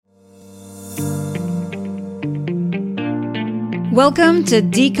Welcome to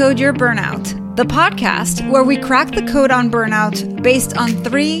Decode Your Burnout, the podcast where we crack the code on burnout based on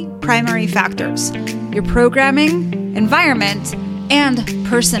three primary factors: your programming, environment, and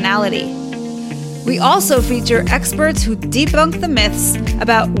personality. We also feature experts who debunk the myths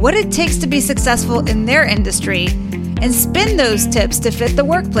about what it takes to be successful in their industry and spin those tips to fit the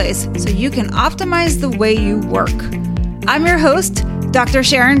workplace so you can optimize the way you work. I'm your host, Dr.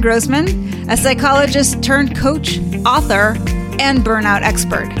 Sharon Grossman, a psychologist turned coach, author, and burnout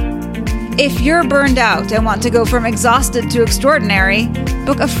expert. If you're burned out and want to go from exhausted to extraordinary,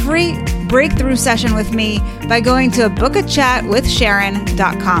 book a free breakthrough session with me by going to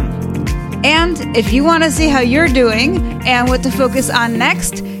bookachatwithsharon.com. And if you want to see how you're doing and what to focus on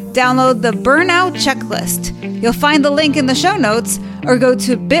next, download the Burnout Checklist. You'll find the link in the show notes or go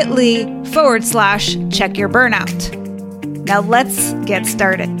to bit.ly/checkyourburnout. Now let's get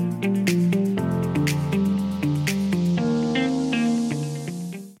started.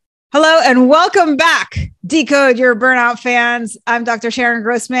 Hello and welcome back, Decode Your Burnout fans. I'm Dr. Sharon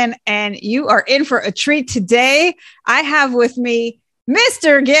Grossman, and you are in for a treat today. I have with me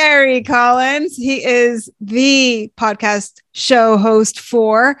Mr. Gary Collins. He is the podcast show host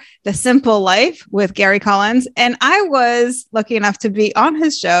for The Simple Life with Gary Collins. And I was lucky enough to be on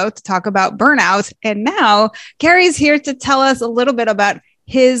his show to talk about burnout. And now Gary's here to tell us a little bit about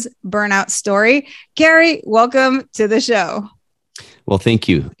his burnout story. Gary, welcome to the show. Well, thank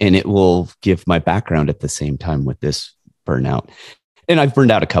you. And it will give my background at the same time with this burnout. And I've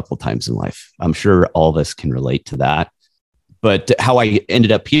burned out a couple of times in life. I'm sure all of us can relate to that. But how I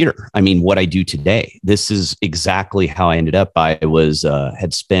ended up here, I mean, what I do today, this is exactly how I ended up. I was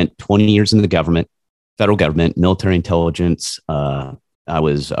had spent 20 years in the government, federal government, military intelligence. I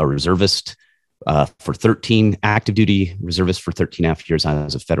was a reservist for 13, active duty reservist for 13 and a half years. I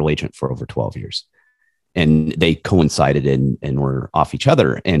was a federal agent for over 12 years. And they coincided and were off each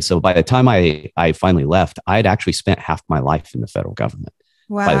other. And so by the time I finally left, I had actually spent half my life in the federal government.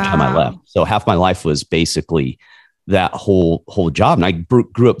 Wow. By the time I left. So half my life was basically that whole job. And I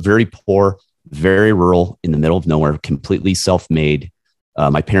grew up very poor, very rural, in the middle of nowhere, completely self-made.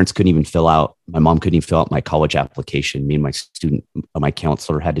 My parents couldn't even my mom couldn't even fill out my college application. Me and my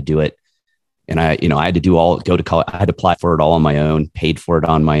counselor had to do it. And I had to go to college. I had to apply for it all on my own, paid for it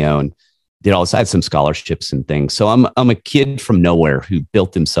on my own. Did all this. I had some scholarships and things. So I'm a kid from nowhere who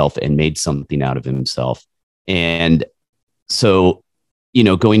built himself and made something out of himself. And so,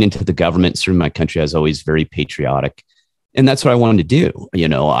 going into the government, serving my country, I was always very patriotic. And that's what I wanted to do.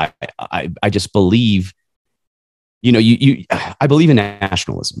 I just believe, I believe in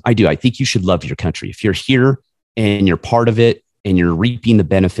nationalism. I do. I think you should love your country. If you're here and you're part of it and you're reaping the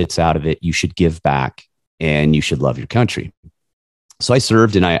benefits out of it, you should give back and you should love your country. So I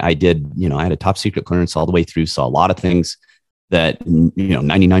served and I did, I had a top secret clearance all the way through, saw a lot of things that,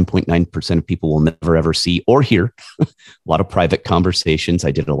 99.9% of people will never, ever see or hear. A lot of private conversations. I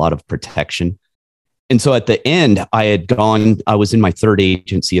did a lot of protection. And so at the end, I was in my third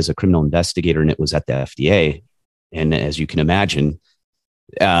agency as a criminal investigator, and it was at the FDA. And as you can imagine,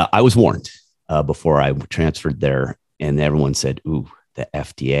 I was warned before I transferred there, and everyone said, "Ooh, the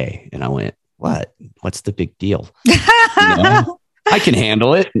FDA." And I went, "What? What's the big deal?" I can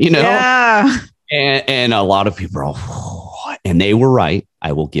handle it, Yeah. And a lot of people are, and they were right.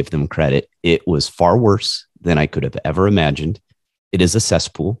 I will give them credit. It was far worse than I could have ever imagined. It is a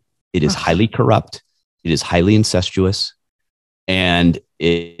cesspool. It is highly corrupt. It is highly incestuous. And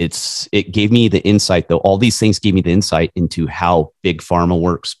it gave me the insight, though. All these things gave me the insight into how big pharma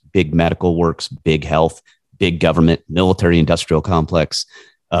works, big medical works, big health, big government, military industrial complex,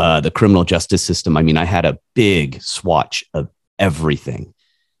 the criminal justice system. I mean, I had a big swatch of everything.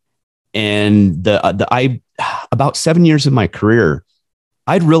 And about 7 years of my career,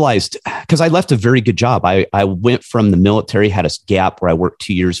 I'd realized, because I left a very good job. I went from the military, had a gap where I worked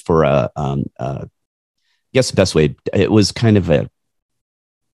 2 years for I guess the best way, it was kind of a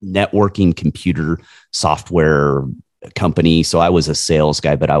networking computer software company. So I was a sales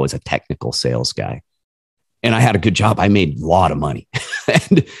guy, but I was a technical sales guy. And I had a good job. I made a lot of money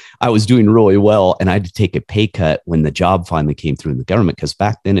and I was doing really well. And I had to take a pay cut when the job finally came through in the government, because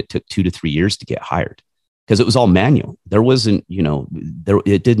back then it took 2 to 3 years to get hired, because it was all manual. There wasn't, you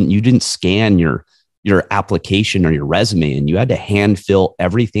didn't scan your application or your resume, and you had to hand fill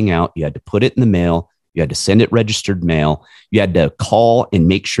everything out. You had to put it in the mail. You had to send it registered mail. You had to call and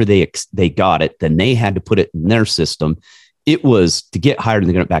make sure they got it. Then they had to put it in their system. It was, to get hired in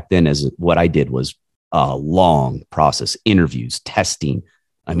the government back then, as what I did was a long process, interviews, testing.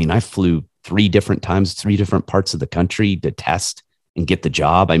 I mean, I flew 3 different times, 3 different parts of the country to test and get the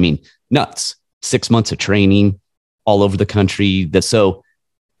job. I mean, nuts. 6 months of training, all over the country. So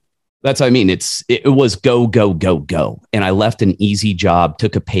that's what I mean. It was go, go, go, go. And I left an easy job,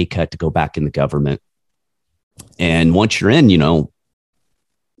 took a pay cut to go back in the government. And once you're in,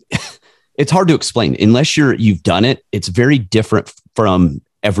 it's hard to explain unless you've done it. It's very different from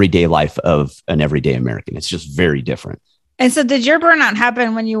everyday life of an everyday American. It's just very different. And so did your burnout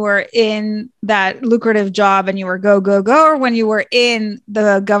happen when you were in that lucrative job and you were go, go, go, or when you were in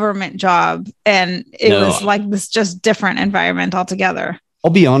the government job and it was like this just different environment altogether? I'll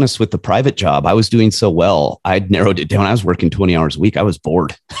be honest, with the private job, I was doing so well. I'd narrowed it down. I was working 20 hours a week. I was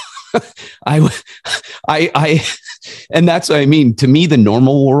bored. and that's what I mean. To me, the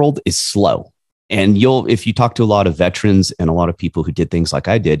normal world is slow. And if you talk to a lot of veterans and a lot of people who did things like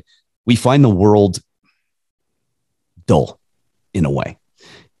I did, we find the world dull in a way.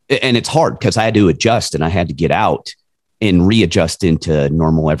 And it's hard because I had to adjust and I had to get out and readjust into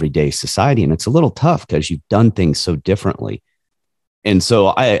normal everyday society. And it's a little tough because you've done things so differently. And so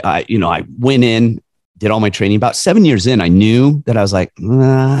I went in, did all my training. About 7 years in, I knew that I was like,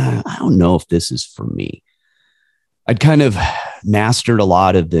 I don't know if this is for me. I'd kind of mastered a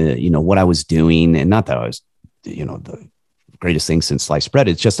lot of the, what I was doing. And not that I was, the greatest thing since sliced bread.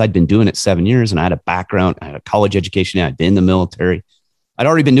 It's just I'd been doing it 7 years and I had a background. I had a college education. I'd been in the military. I'd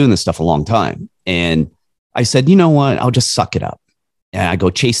already been doing this stuff a long time. And I said, you know what? I'll just suck it up. And I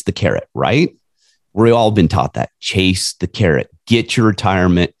go chase the carrot, right? We've all been taught that. Chase the carrot. Get your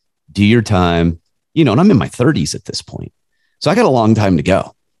retirement. Do your time. And I'm in my 30s at this point. So I got a long time to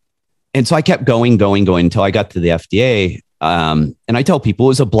go. And so I kept going until I got to the FDA. And I tell people it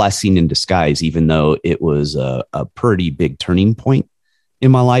was a blessing in disguise, even though it was a pretty big turning point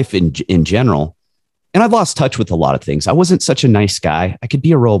in my life in general. And I've lost touch with a lot of things. I wasn't such a nice guy. I could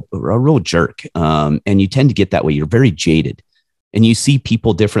be a real jerk. And you tend to get that way. You're very jaded and you see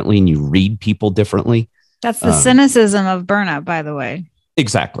people differently and you read people differently. That's the cynicism of burnout, by the way.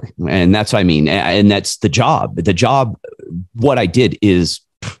 Exactly. And that's what I mean. And that's the job. What I did is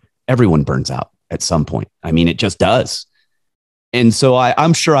everyone burns out at some point. I mean, it just does. And so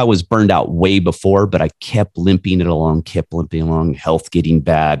I'm sure I was burned out way before, but I kept limping along, health getting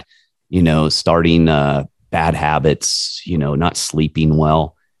bad, starting bad habits, not sleeping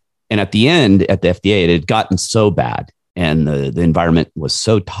well. And at the end, at the FDA, it had gotten so bad and the environment was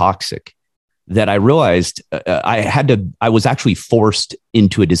so toxic that I realized I was actually forced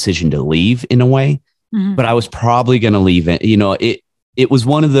into a decision to leave in a way, but I was probably going to leave it. It was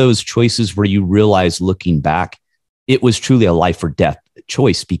one of those choices where you realize looking back, it was truly a life or death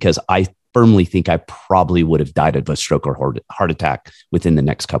choice because I firmly think I probably would have died of a stroke or heart attack within the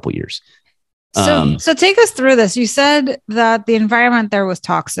next couple of years. So take us through this. You said that the environment there was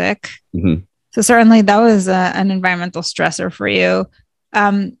toxic. Mm-hmm. So certainly that was an environmental stressor for you.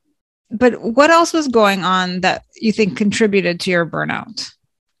 But what else was going on that you think contributed to your burnout?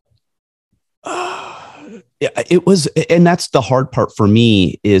 It was, and that's the hard part for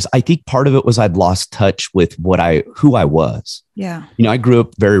me is I think part of it was I'd lost touch with who I was. Yeah. I grew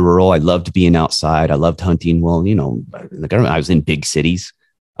up very rural. I loved being outside. I loved hunting. Well, in the government, I was in big cities.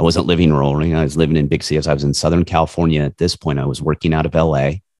 I wasn't living rurally. I was living in big cities. I was in Southern California at this point. I was working out of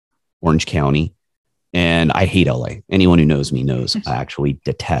LA, Orange County, and I hate LA. Anyone who knows me knows I actually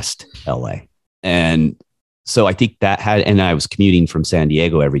detest LA. And so I think and I was commuting from San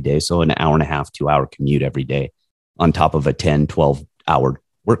Diego every day. So an hour and a half, 2 hour commute every day on top of a 10, 12 hour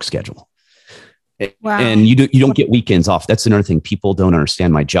work schedule. Wow. And you don't get weekends off. That's another thing. People don't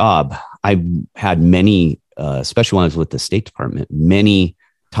understand my job. I had many, especially when I was with the State Department, many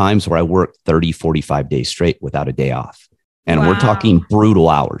times where I worked 30, 45 days straight without a day off. And we're talking brutal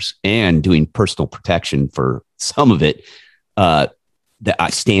hours and doing personal protection for some of it.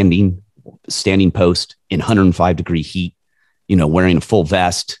 Standing post in 105-degree heat, wearing a full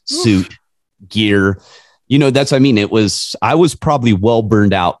vest, suit, gear, that's, I was probably well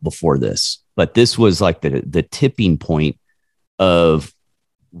burned out before this, but this was like the tipping point of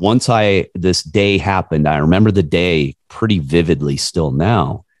once this day happened. I remember the day pretty vividly still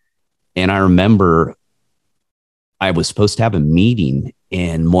now. And I remember I was supposed to have a meeting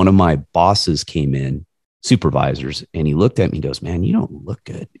and one of my bosses came in, supervisors, and he looked at me and goes, "Man, you don't look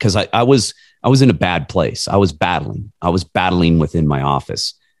good." Because I was in a bad place. I was battling within my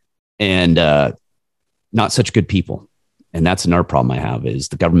office and not such good people. And that's another problem I have is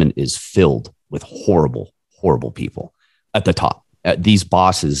the government is filled with horrible, horrible people at the top. These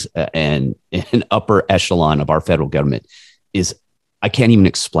bosses and upper echelon of our federal government I can't even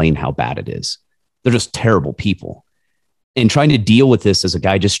explain how bad it is. They're just terrible people. And trying to deal with this as a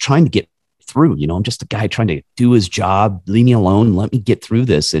guy just trying to get through, I'm just a guy trying to do his job, leave me alone, let me get through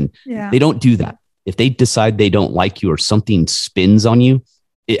this. And they don't do that. if they decide they don't like you or something spins on you,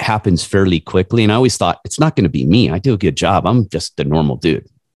 it happens fairly quickly. And I always thought, it's not going to be me. I do a good job. I'm just a normal dude.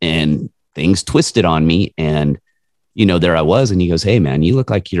 And things twisted on me. And, there I was. And he goes, hey, man, you look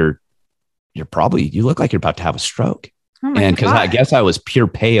like you look like you're about to have a stroke. Oh and because I guess I was pure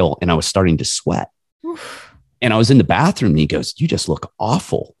pale and I was starting to sweat. Oof. And I was in the bathroom and he goes, you just look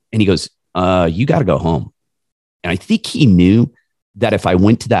awful. And he goes, you got to go home. And I think he knew that if I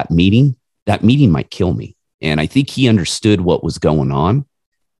went to that meeting might kill me. And I think he understood what was going on.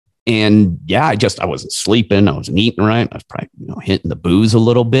 And yeah, I wasn't sleeping. I wasn't eating right. I was probably, hitting the booze a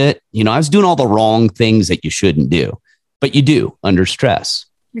little bit. I was doing all the wrong things that you shouldn't do, but you do under stress.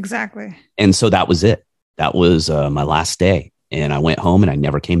 Exactly. And so that was it. That was my last day. And I went home and I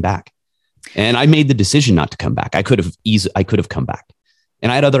never came back. And I made the decision not to come back. I could have come back.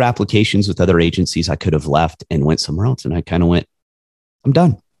 And I had other applications with other agencies. I could have left and went somewhere else. And I kind of went, I'm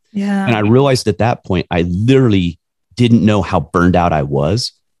done. Yeah. And I realized at that point, I literally didn't know how burned out I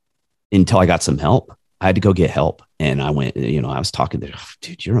was until I got some help. I had to go get help. And I went, I was talking to,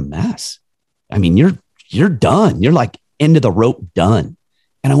 dude, you're a mess. I mean, you're done. You're like end of the rope done.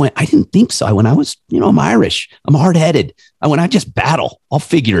 And I went, I didn't think so. I was, I'm Irish. I'm hard-headed. I just battle. I'll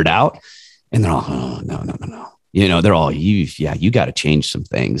figure it out. And they're all, oh, no. They're all, you got to change some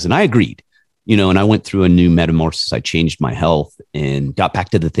things. And I agreed, and I went through a new metamorphosis. I changed my health and got back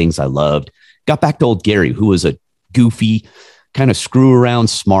to the things I loved. Got back to old Gary, who was a goofy, kind of screw around,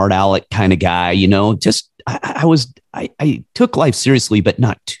 smart aleck kind of guy, I took life seriously, but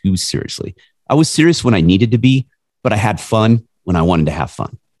not too seriously. I was serious when I needed to be, but I had fun when I wanted to have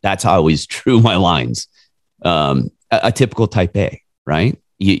fun. That's how I always drew my lines. A typical type A, right?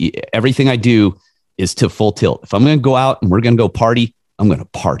 Everything I do is to full tilt. If I'm going to go out and we're going to go party, I'm going to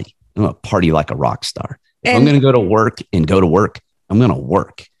party. I'm going to party like a rock star. If I'm going to go to work, I'm going to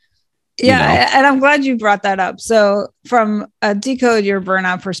work. Yeah. And I'm glad you brought that up. So from a Decode Your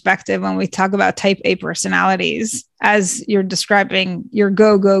Burnout perspective, when we talk about type A personalities, as you're describing your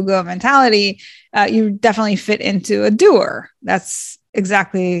go mentality, you definitely fit into a doer. That's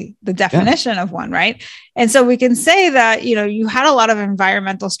exactly the definition of one, right? And so we can say that, you had a lot of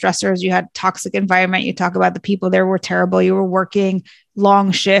environmental stressors. You had toxic environment. You talk about the people there were terrible. You were working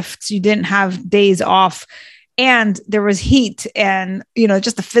long shifts. You didn't have days off. And there was heat and,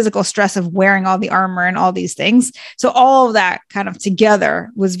 just the physical stress of wearing all the armor and all these things. So all of that kind of together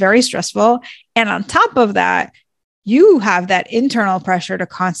was very stressful. And on top of that, you have that internal pressure to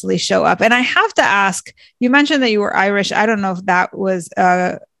constantly show up. And I have to ask, you mentioned that you were Irish. I don't know if that was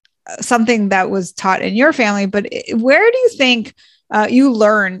something that was taught in your family, but where do you think you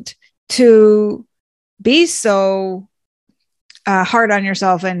learned to be so hard on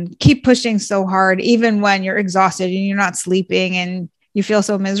yourself and keep pushing so hard, even when you're exhausted and you're not sleeping and you feel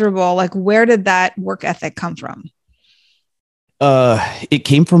so miserable? Like, where did that work ethic come from? It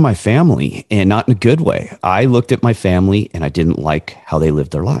came from my family, and not in a good way. I looked at my family and I didn't like how they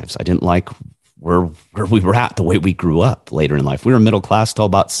lived their lives. I didn't like where we were at, the way we grew up later in life. We were middle class till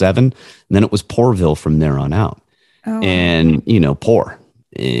about 7, and then it was Poorville from there on out. Oh. And, poor.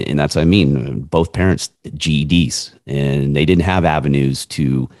 And that's what I mean. Both parents, GEDs, and they didn't have avenues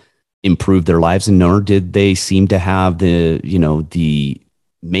to improve their lives, and nor did they seem to have the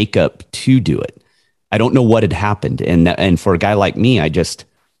makeup to do it. I don't know what had happened. And for a guy like me, I didn't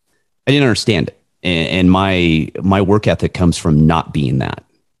understand it. And my work ethic comes from not being that.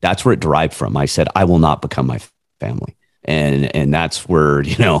 That's where it derived from. I said, I will not become my family. And that's where,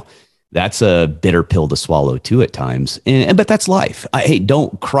 that's a bitter pill to swallow too at times. But that's life. Hey,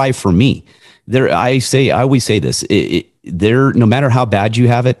 don't cry for me. I always say this, no matter how bad you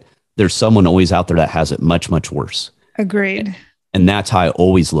have it, there's someone always out there that has it much, much worse. Agreed. And that's how I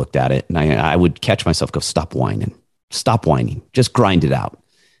always looked at it. And I would catch myself go, stop whining, just grind it out.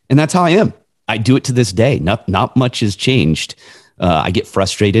 And that's how I am. I do it to this day. Not much has changed. I get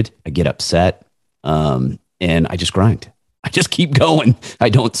frustrated. I get upset. And I just grind. I just keep going. I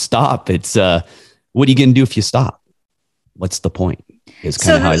don't stop. It's what are you going to do if you stop? What's the point?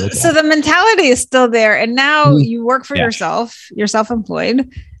 So the mentality is still there. And now you work for yourself. You're self-employed.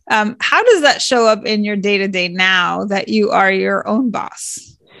 How does that show up in your day-to-day now that you are your own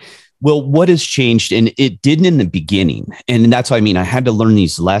boss? Well, what has changed, and it didn't in the beginning. And that's what I mean. I had to learn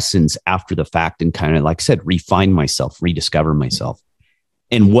these lessons after the fact and kind of, like I said, refine myself, rediscover myself.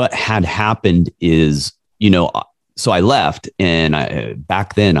 And what had happened is, so I left, and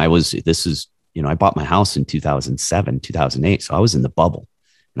back then I bought my house in 2007, 2008. So I was in the bubble.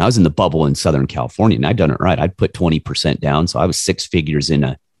 And I was in the bubble in Southern California, and I'd done it right. I'd put 20% down. So I was 6 figures in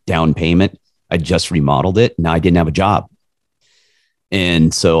a down payment. I just remodeled it. Now I didn't have a job.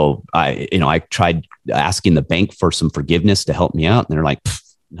 And so I tried asking the bank for some forgiveness to help me out. And they're like,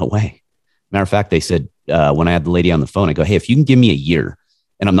 no way. Matter of fact, they said, when I had the lady on the phone, I go, hey, if you can give me a year,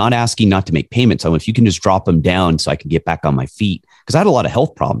 and I'm not asking not to make payments, if you can just drop them down so I can get back on my feet. Because I had a lot of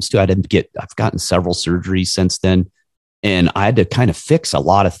health problems too. I've gotten several surgeries since then. And I had to kind of fix a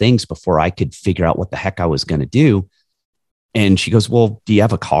lot of things before I could figure out what the heck I was going to do. And she goes, well, do you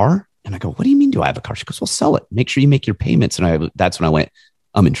have a car? And I go, what do you mean, do I have a car? She goes, well, sell it. Make sure you make your payments. And that's when I went,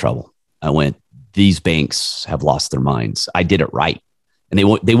 I'm in trouble. I went, these banks have lost their minds. I did it right. And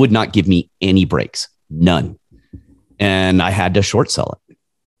they would not give me any breaks, none. And I had to short sell it.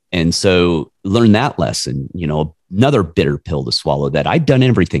 And so learn that lesson, another bitter pill to swallow, that I'd done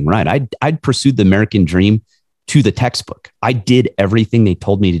everything right. I'd pursued the American dream to the textbook. I did everything they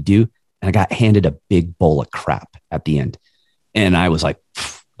told me to do. And I got handed a big bowl of crap at the end. And I was like,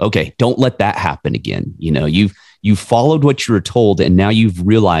 okay, don't let that happen again. You've followed what you were told, and now you've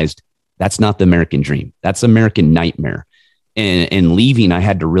realized that's not the American dream. That's American nightmare. And leaving, I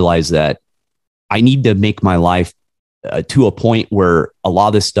had to realize that I need to make my life to a point where a lot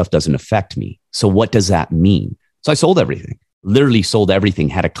of this stuff doesn't affect me. So what does that mean? So I sold everything, literally sold everything,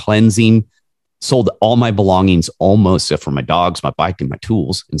 had a cleansing, sold all my belongings almost, except for my dogs, my bike, and my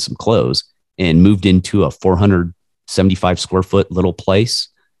tools and some clothes, and moved into a 475 square foot little place.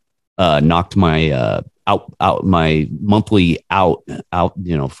 Knocked my out my monthly out, as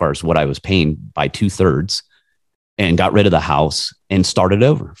far as what I was paying by 2/3, and got rid of the house and started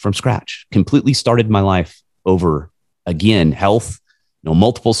over from scratch. Completely started my life over again. Health,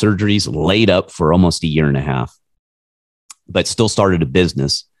 multiple surgeries, laid up for almost a year and a half, but still started a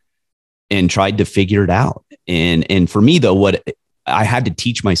business and tried to figure it out. And for me, though, what I had to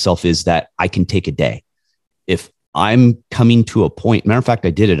teach myself is that I can take a day. If I'm coming to a point, matter of fact,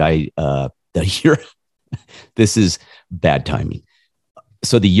 I did it. The year, this is bad timing.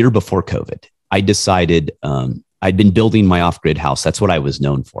 So the year before COVID, I decided I'd been building my off-grid house. That's what I was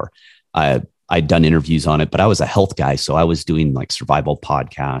known for. I'd done interviews on it, but I was a health guy. So I was doing like survival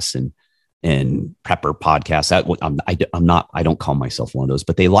podcasts and prepper podcasts. I don't call myself one of those,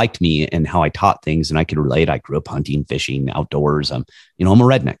 but they liked me and how I taught things, and I could relate. I grew up hunting, fishing, outdoors. I'm a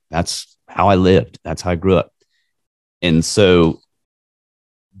redneck. That's how I lived. That's how I grew up. And so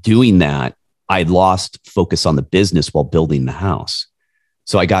doing that, I lost focus on the business while building the house.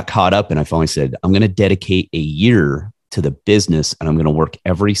 So I got caught up, and I finally said, I'm going to dedicate a year to the business, and I'm going to work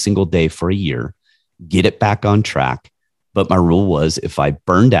every single day for a year, get it back on track. But my rule was, if I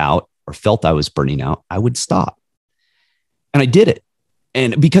burned out or felt I was burning out, I would stop. And I did it.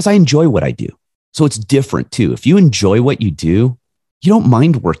 And because I enjoy what I do. So it's different too. If you enjoy what you do, you don't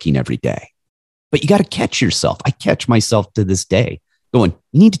mind working every day, but you got to catch yourself. I catch myself to this day going,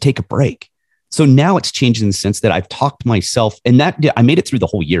 you need to take a break. So now it's changed in the sense that I've talked to myself, and that I made it through the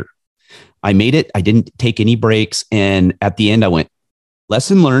whole year. I made it. I didn't take any breaks. And at the end, I went,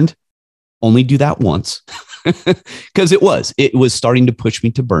 lesson learned, only do that once. Because it was starting to push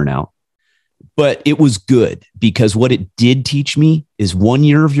me to burnout. But it was good, because what it did teach me is 1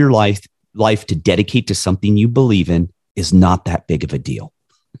 year of your life to dedicate to something you believe in is not that big of a deal.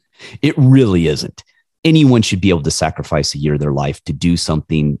 It really isn't. Anyone should be able to sacrifice a year of their life to do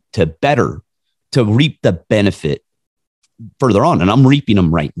something to reap the benefit further on. And I'm reaping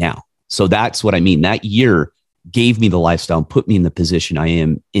them right now. So that's what I mean. That year gave me the lifestyle and put me in the position I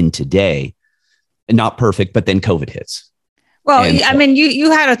am in today. And not perfect, but then COVID hits. Well,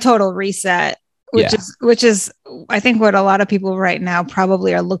 you had a total reset, which is, I think, what a lot of people right now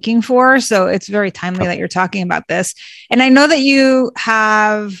probably are looking for. So it's very timely that you're talking about this. And I know that you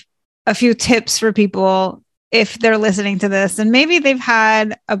have a few tips for people if they're listening to this, and maybe they've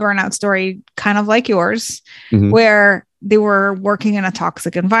had a burnout story kind of like yours, where they were working in a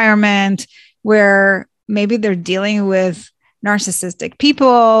toxic environment, where maybe they're dealing with narcissistic people,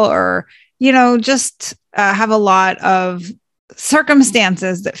 or, just have a lot of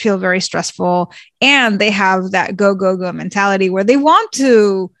circumstances that feel very stressful, and they have that go mentality where they want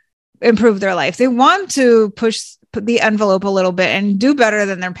to improve their life. They want to push the envelope a little bit and do better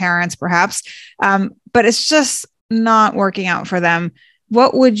than their parents, perhaps. But it's just not working out for them.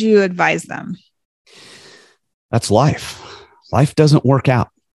 What would you advise them? That's life. Life doesn't work out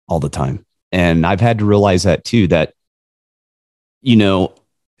all the time. And I've had to realize that too, that,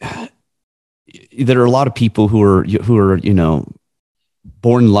 there are a lot of people who are,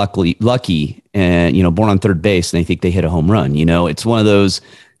 born lucky and, born on third base, and they think they hit a home run. It's one of those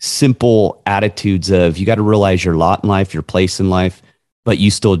simple attitudes of, you got to realize your lot in life, your place in life, but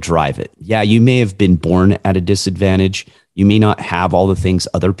you still drive it. Yeah, you may have been born at a disadvantage. You may not have all the things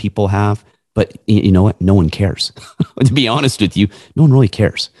other people have, But you know what? No one cares. To be honest with you, no one really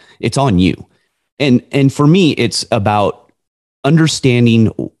cares. It's on you. And for me, it's about understanding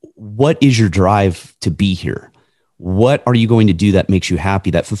what is your drive to be here. What are you going to do that makes you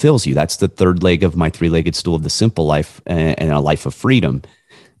happy, that fulfills you? That's the third leg of my three-legged stool of the simple life and a life of freedom,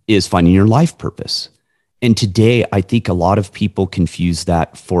 is finding your life purpose. And today, I think a lot of people confuse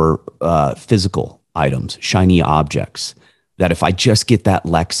that for physical items, shiny objects, that if I just get that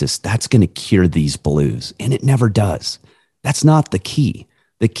Lexus, that's going to cure these blues. And it never does. That's not the key.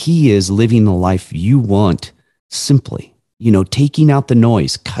 The key is living the life you want simply, taking out the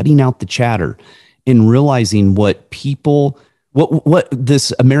noise, cutting out the chatter, and realizing what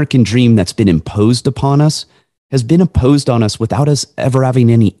this American dream that's been imposed upon us has been imposed on us without us ever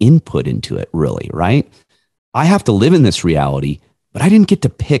having any input into it, really, right? I have to live in this reality, but I didn't get to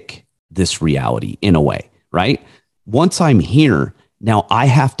pick this reality in a way, right? Once I'm here, now I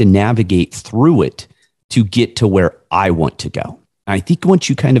have to navigate through it to get to where I want to go. And I think once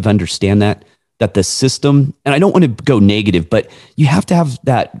you kind of understand that the system, and I don't want to go negative, but you have to have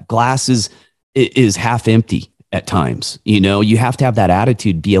that glasses is half empty at times. You have to have that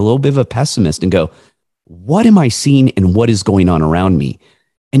attitude, be a little bit of a pessimist and go, what am I seeing and what is going on around me?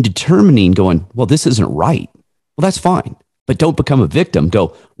 And determining going, well, this isn't right. Well, that's fine, but don't become a victim.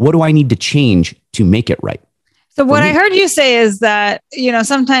 Go, what do I need to change to make it right? So what I heard you say is that,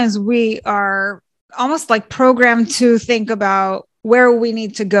 sometimes we are almost like programmed to think about where we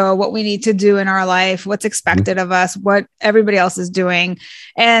need to go, what we need to do in our life, what's expected of us, what everybody else is doing.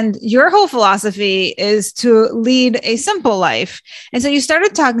 And your whole philosophy is to lead a simple life. And so you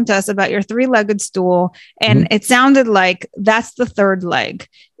started talking to us about your three-legged stool, and it sounded like that's the third leg,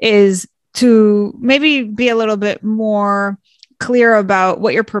 is to maybe be a little bit more clear about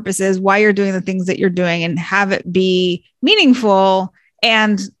what your purpose is, why you're doing the things that you're doing, and have it be meaningful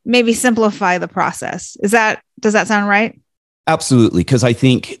and maybe simplify the process. Does that sound right? Absolutely. Because I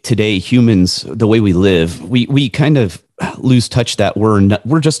think today humans, the way we live, we kind of lose touch that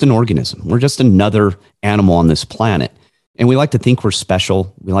we're just an organism. We're just another animal on this planet. And we like to think we're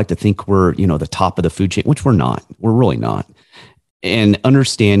special. We like to think we're, the top of the food chain, which we're not. We're really not. And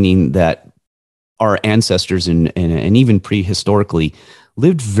understanding that our ancestors and even prehistorically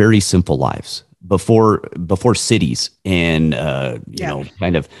lived very simple lives before cities and, the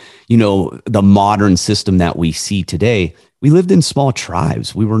modern system that we see today. We lived in small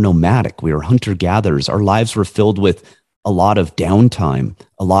tribes. We were nomadic. We were hunter-gatherers. Our lives were filled with a lot of downtime,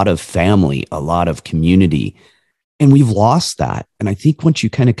 a lot of family, a lot of community. And we've lost that. And I think once you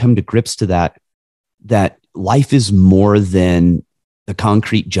kind of come to grips to that life is more than the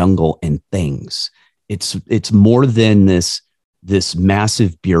concrete jungle and things. It's more than this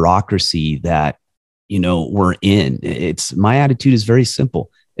massive bureaucracy that, we're in. My attitude is very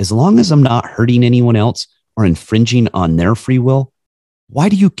simple. As long as I'm not hurting anyone else or infringing on their free will, why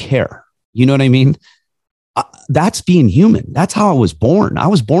do you care? You know what I mean? That's being human. That's how I was born. I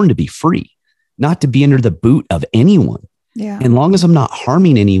was born to be free, not to be under the boot of anyone. Yeah. And long as I'm not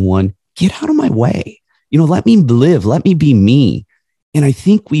harming anyone, get out of my way. Let me live. Let me be me. And I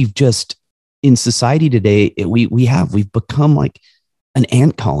think we've just, in society today, we've become like an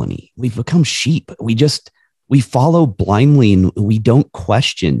ant colony. We've become sheep. We follow blindly and we don't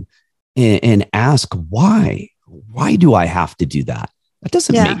question and ask why do I have to do that? That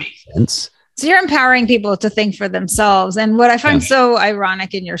doesn't make sense. So you're empowering people to think for themselves. And what I find so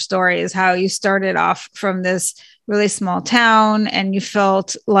ironic in your story is how you started off from this really small town and you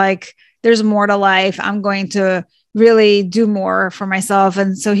felt like there's more to life. I'm going to really do more for myself.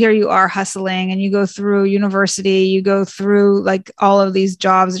 And so here you are hustling and you go through university, you go through like all of these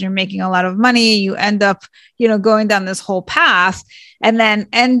jobs and you're making a lot of money. You end up, going down this whole path and then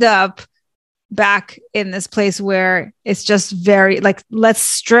end up back in this place where it's just very like, let's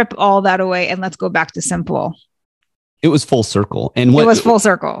strip all that away and let's go back to simple. It was full circle. And it was full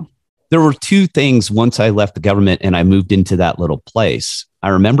circle. There were two things once I left the government and I moved into that little place. I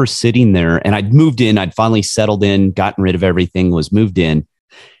remember sitting there and I'd moved in, I'd finally settled in, gotten rid of everything, was moved in. And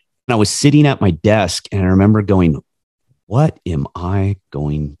I was sitting at my desk and I remember going, what am I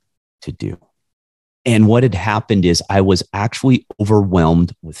going to do? And what had happened is I was actually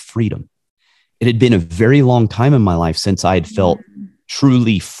overwhelmed with freedom. It had been a very long time in my life since I had felt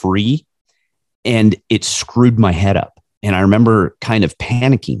truly free, and it screwed my head up. And I remember kind of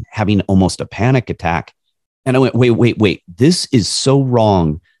panicking, having almost a panic attack. And I went, wait, this is so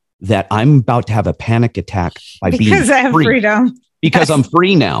wrong that I'm about to have a panic attack because I have freedom. Because I'm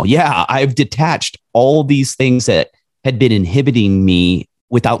free now. Yeah, I've detached all these things that had been inhibiting me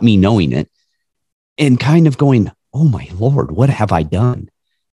without me knowing it, and kind of going, oh my Lord, what have I done?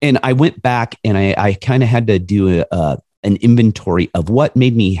 And I went back and I kind of had to do an inventory of what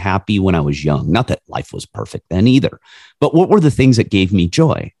made me happy when I was young. Not that life was perfect then either, but what were the things that gave me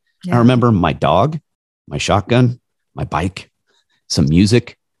joy? Yeah. I remember my dog, my shotgun, my bike, some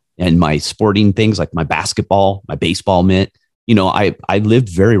music, and my sporting things like my basketball, my baseball mitt. You know, I lived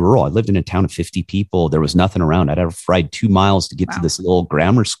very rural. I lived in a town of 50 people. There was nothing around. I'd have to ride 2 miles to get to this little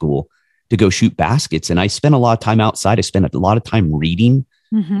grammar school to go shoot baskets. And I spent a lot of time outside. I spent a lot of time reading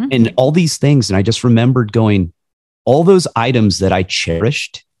and all these things. And I just remembered going, all those items that I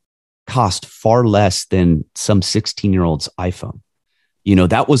cherished cost far less than some 16-year-old's iPhone. You know,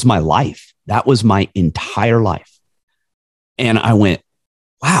 that was my life. That was my entire life. And I went,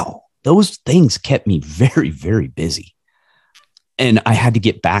 wow, those things kept me very, very busy. And I had to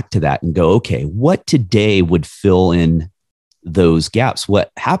get back to that and go, okay, what today would fill in those gaps?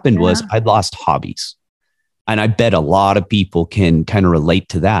 What happened was I'd lost hobbies. And I bet a lot of people can kind of relate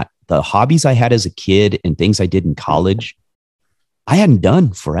to that. The hobbies I had as a kid and things I did in college, I hadn't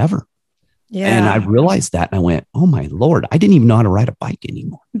done forever. Yeah. And I realized that and I went, oh my Lord, I didn't even know how to ride a bike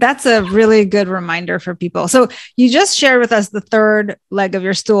anymore. That's a really good reminder for people. So you just shared with us the third leg of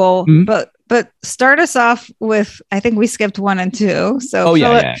your stool, but start us off with, I think we skipped 1 and 2. So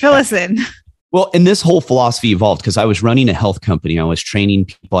fill us in. Well, and this whole philosophy evolved because I was running a health company. I was training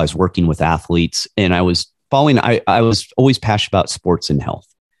people. I was working with athletes and I was always passionate about sports and health.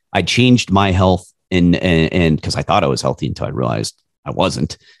 I changed my health and because I thought I was healthy until I realized I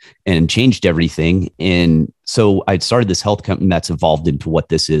wasn't, and changed everything. And so I'd started this health company that's evolved into what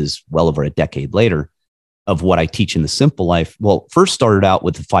this is well over a decade later of what I teach in the Simple Life. Well, first started out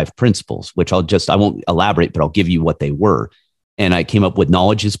with the 5 principles, which I won't elaborate, but I'll give you what they were. And I came up with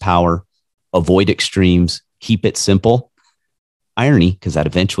knowledge is power, avoid extremes, keep it simple. Irony, because that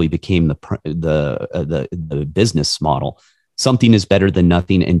eventually became the business model. Something is better than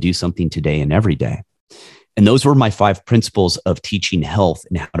nothing, and do something today and every day. And those were my 5 principles of teaching health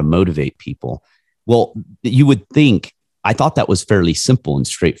and how to motivate people. Well, you would think, I thought that was fairly simple and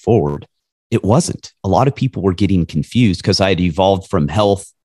straightforward. It wasn't. A lot of people were getting confused because I had evolved from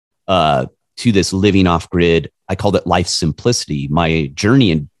health to this living off grid. I called it life simplicity. My journey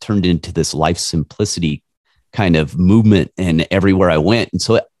had turned into this life simplicity kind of movement, and everywhere I went. And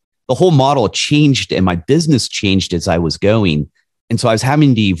so the whole model changed and my business changed as I was going. And so I was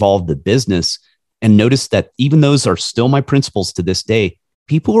having to evolve the business and notice that even those are still my principles to this day.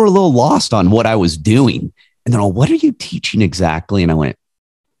 People were a little lost on what I was doing. And they're all, what are you teaching exactly? And I went,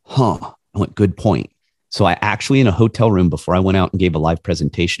 good point. So I actually, in a hotel room, before I went out and gave a live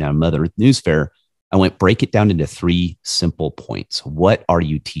presentation at a Mother Earth News Fair, I went, break it down into 3 simple points. What are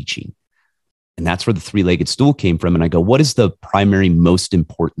you teaching? And that's where the 3-legged stool came from. And I go, what is the primary, most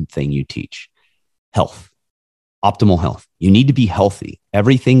important thing you teach? Health, optimal health. You need to be healthy.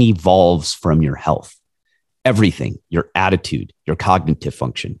 Everything evolves from your health. Everything, your attitude, your cognitive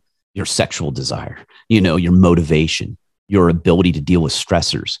function, your sexual desire, your motivation, your ability to deal with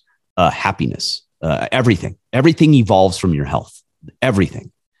stressors, happiness, everything evolves from your health.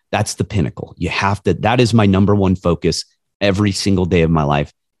 Everything. That's the pinnacle. That is my number one focus every single day of my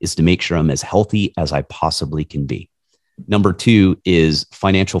life, is to make sure I'm as healthy as I possibly can be. Number 2 is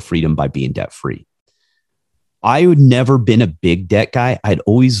financial freedom by being debt free. I had never been a big debt guy. I'd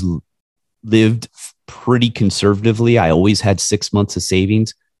always lived pretty conservatively. I always had 6 months of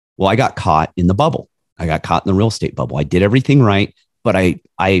savings. Well, I got caught in the bubble. I got caught in the real estate bubble. I did everything right, but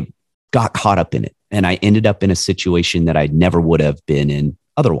I got caught up in it. And I ended up in a situation that I never would have been in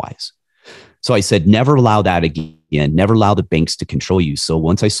otherwise. So I said, never allow that again. Never allow the banks to control you. So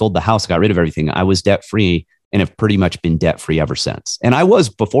once I sold the house, got rid of everything, I was debt free and have pretty much been debt free ever since. And I was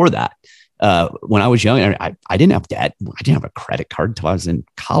before that. When I was young, I didn't have debt. I didn't have a credit card until I was in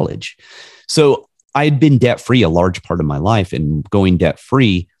college. So I had been debt free a large part of my life, and going debt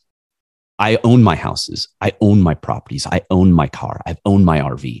free, I own my houses. I own my properties. I own my car. I've owned my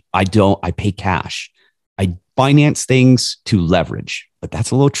RV. I pay cash. I finance things to leverage, but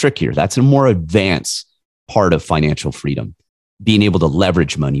that's a little trickier. That's a more advanced part of financial freedom, being able to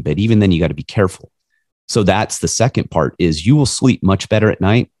leverage money. But even then, you got to be careful. So that's the second part, is you will sleep much better at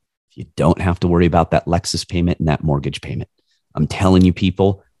night if you don't have to worry about that Lexus payment and that mortgage payment. I'm telling you,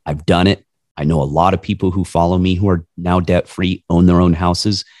 people, I've done it. I know a lot of people who follow me who are now debt free, own their own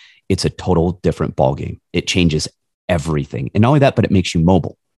houses. It's a total different ballgame. It changes everything. And not only that, but it makes you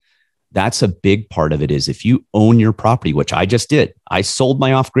mobile. That's a big part of it, is if you own your property, which I just did. I sold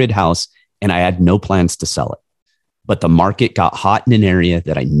my off-grid house and I had no plans to sell it. But the market got hot in an area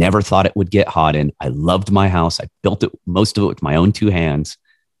that I never thought it would get hot in. I loved my house. I built it, most of it with my own 2 hands.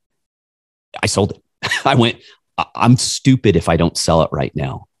 I sold it. I went, I'm stupid if I don't sell it right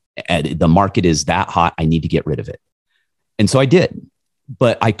now. And the market is that hot. I need to get rid of it. And so I did.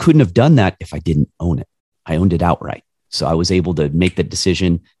 But I couldn't have done that if I didn't own it. I owned it outright. So I was able to make the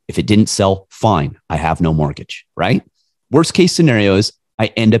decision. If it didn't sell, fine. I have no mortgage, right? Worst case scenario is I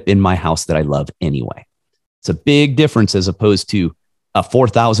end up in my house that I love anyway. It's a big difference as opposed to a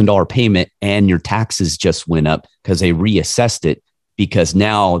 $4,000 payment and your taxes just went up because they reassessed it because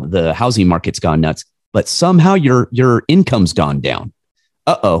now the housing market's gone nuts, but somehow your income's gone down.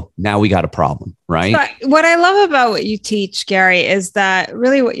 Now we got a problem, right? So what I love about what you teach, Gary, is that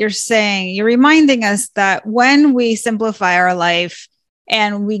really what you're saying, you're reminding us that when we simplify our life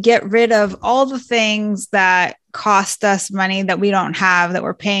and we get rid of all the things that cost us money that we don't have, that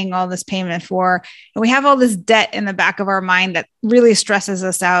we're paying all this payment for, and we have all this debt in the back of our mind that really stresses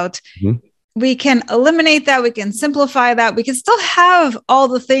us out, we can eliminate that. We can simplify that. We can still have all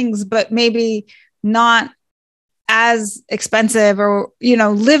the things, but maybe not as expensive or,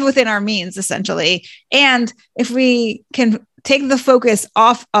 live within our means essentially. And if we can take the focus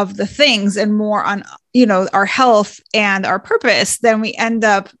off of the things and more on, our health and our purpose, then we end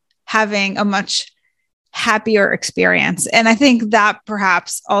up having a much happier experience. And I think that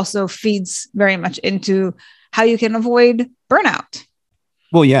perhaps also feeds very much into how you can avoid burnout.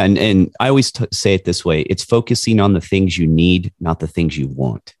 Well, yeah. And I always say it this way. It's focusing on the things you need, not the things you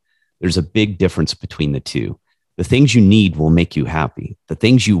want. There's a big difference between the two. The things you need will make you happy. The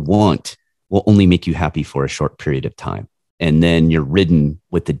things you want will only make you happy for a short period of time. And then you're ridden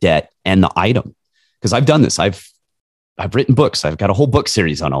with the debt and the item. Because I've done this. I've written books. I've got a whole book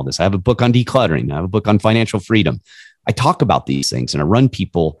series on all this. I have a book on decluttering. I have a book on financial freedom. I talk about these things and I run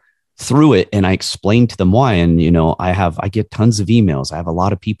people through it and I explain to them why. And, I get tons of emails. I have a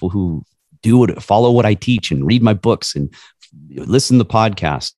lot of people who follow what I teach and read my books and listen to the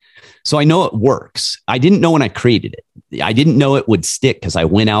podcast. So I know it works. I didn't know when I created it. I didn't know it would stick because I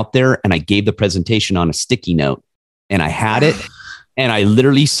went out there and I gave the presentation on a sticky note and I had it. And I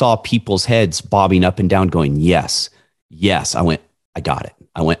literally saw people's heads bobbing up and down going, yes. I went, I got it.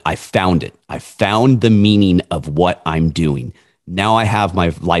 I found it. I found the meaning of what I'm doing. Now I have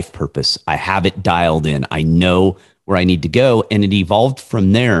my life purpose. I have it dialed in. I know where I need to go. And it evolved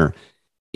from there